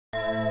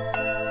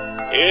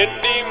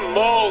Indy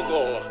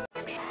Mogul.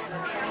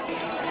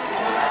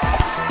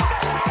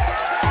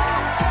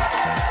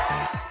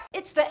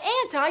 It's the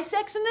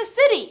anti-Sex in the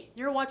City.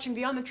 You're watching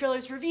Beyond the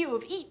Trailer's review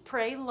of Eat,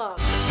 Pray, Love.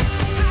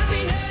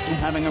 I'm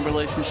having a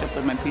relationship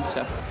with my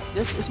pizza.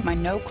 This is my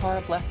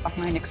no-carb,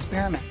 left-behind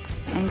experiment.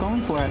 I'm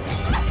going for it.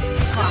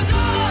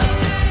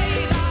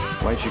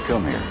 Why'd you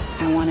come here?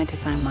 I wanted to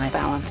find my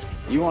balance.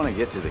 You want to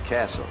get to the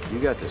castle. You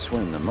got to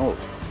swim the moat.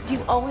 Do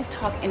you always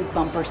talk in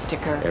bumper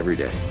sticker? Every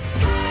day.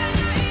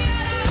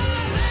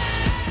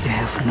 You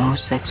have no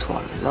sex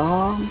for a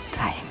long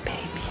time, baby.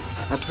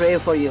 I pray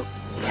for you.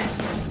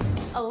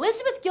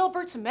 Elizabeth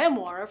Gilbert's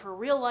memoir of her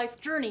real-life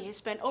journey has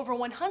spent over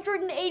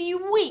 180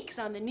 weeks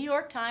on the New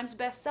York Times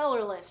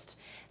bestseller list.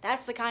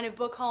 That's the kind of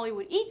book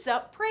Hollywood eats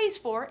up, prays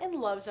for, and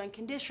loves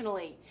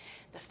unconditionally.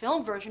 The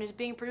film version is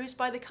being produced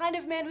by the kind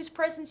of man whose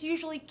presence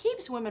usually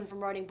keeps women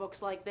from writing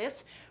books like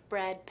this,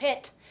 Brad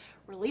Pitt.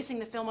 Releasing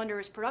the film under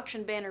his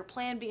production banner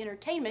Plan B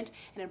Entertainment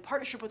and in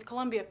partnership with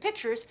Columbia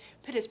Pictures,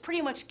 Pitt has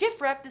pretty much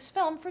gift-wrapped this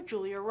film for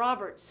Julia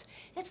Roberts.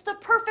 It's the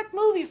perfect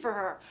movie for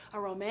her, a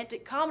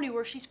romantic comedy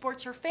where she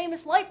sports her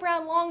famous light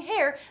brown long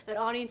hair that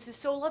audiences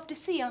so love to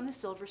see on the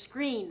silver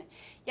screen.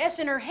 Yes,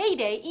 in her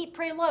heyday, Eat,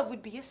 Pray, Love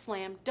would be a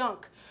slam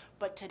dunk.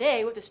 But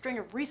today, with a string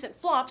of recent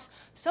flops,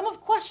 some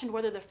have questioned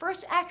whether the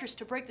first actress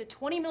to break the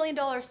 $20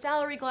 million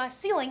salary glass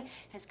ceiling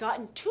has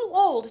gotten too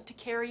old to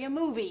carry a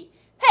movie.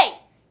 Hey!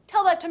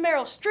 Tell that to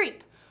Meryl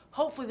Streep.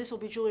 Hopefully this will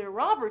be Julia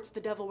Roberts,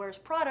 The Devil Wears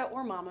Prada,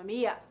 or Mamma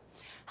Mia.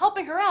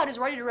 Helping her out is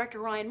writer-director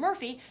Ryan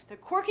Murphy, the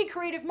quirky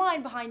creative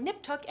mind behind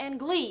Nip Tuck and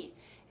Glee.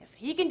 If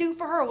he can do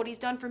for her what he's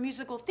done for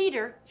musical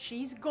theater,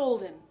 she's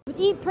golden. With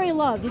Eat, Pray,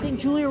 Love, do you think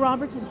Julia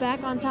Roberts is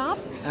back on top?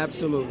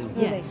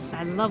 Absolutely. Yes,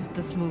 I love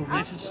this movie.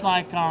 It's just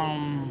like the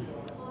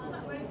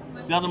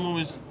other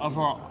movies of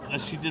her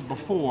that she did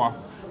before.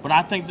 But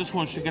I think this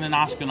one should get an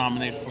Oscar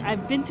nomination.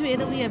 I've been to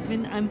Italy.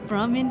 I'm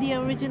from India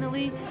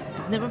originally.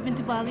 I've never been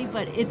to Bali,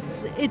 but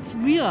it's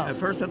real. At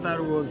first I thought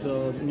it was,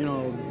 a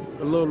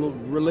little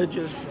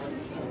religious,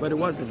 but it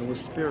wasn't. It was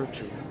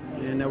spiritual,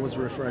 and that was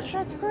refreshing.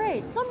 That's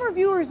great. Some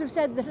reviewers have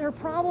said that her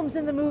problems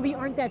in the movie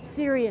aren't that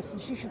serious and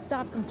she should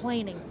stop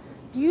complaining.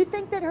 Do you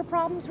think that her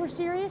problems were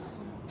serious?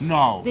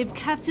 No. They've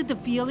captured the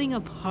feeling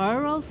of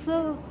her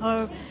also,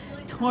 her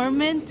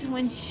torment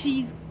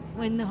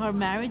when her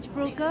marriage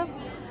broke up,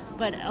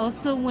 but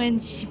also when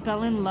she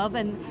fell in love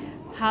and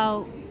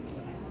how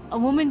a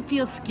woman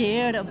feels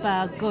scared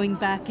about going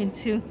back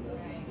into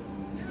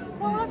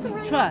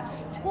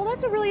trust. Well,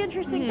 that's a really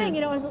interesting thing.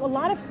 You know, a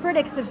lot of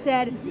critics have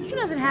said she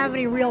doesn't have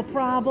any real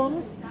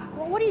problems.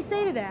 Well, what do you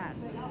say to that?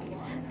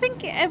 I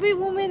think every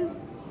woman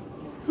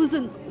who's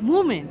a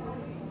woman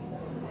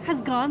has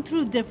gone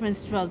through different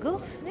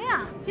struggles.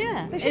 Yeah.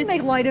 Yeah. They should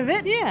make light of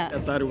it. Yeah. I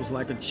thought it was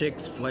like a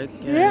chick's flick,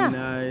 and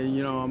I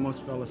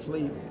almost fell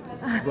asleep.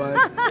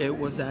 But it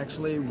was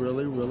actually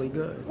really, really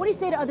good. What do you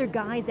say to other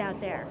guys out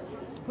there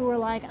who are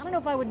like, I don't know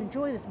if I would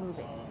enjoy this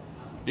movie?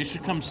 They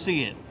should come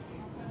see it.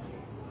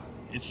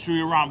 It's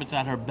Julia Roberts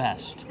at her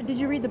best. Did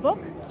you read the book?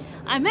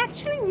 I'm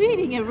actually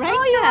reading it right now.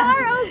 Oh, you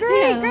are? Oh,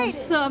 great, yeah, great.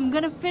 So I'm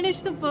going to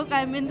finish the book.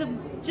 I'm in the...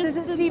 Does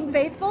it seem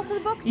faithful to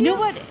the book? You know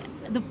what?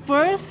 The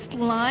first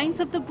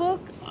lines of the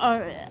book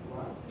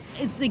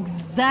it's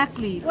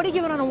exactly... What do you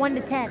give it on a 1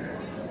 to 10?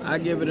 I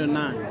give it a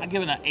 9. I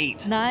give it an 8.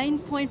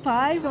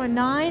 9.5. So a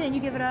 9, and you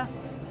give it a...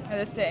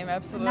 The same,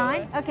 absolutely.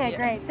 9? Okay,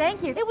 great.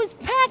 Thank you. It was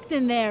packed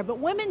in there, but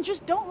women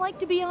just don't like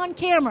to be on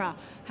camera.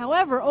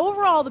 However,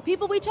 overall, the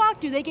people we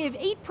talked to, they gave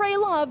Eat, Pray,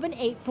 Love an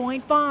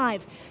 8.5.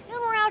 And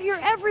we're out here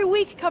every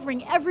week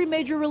covering every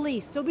major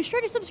release, so be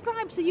sure to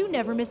subscribe so you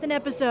never miss an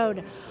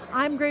episode.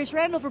 I'm Grace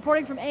Randolph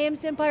reporting from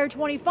AMC Empire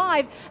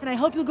 25, and I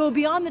hope you'll go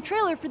beyond the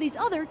trailer for these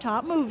other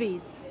top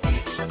movies.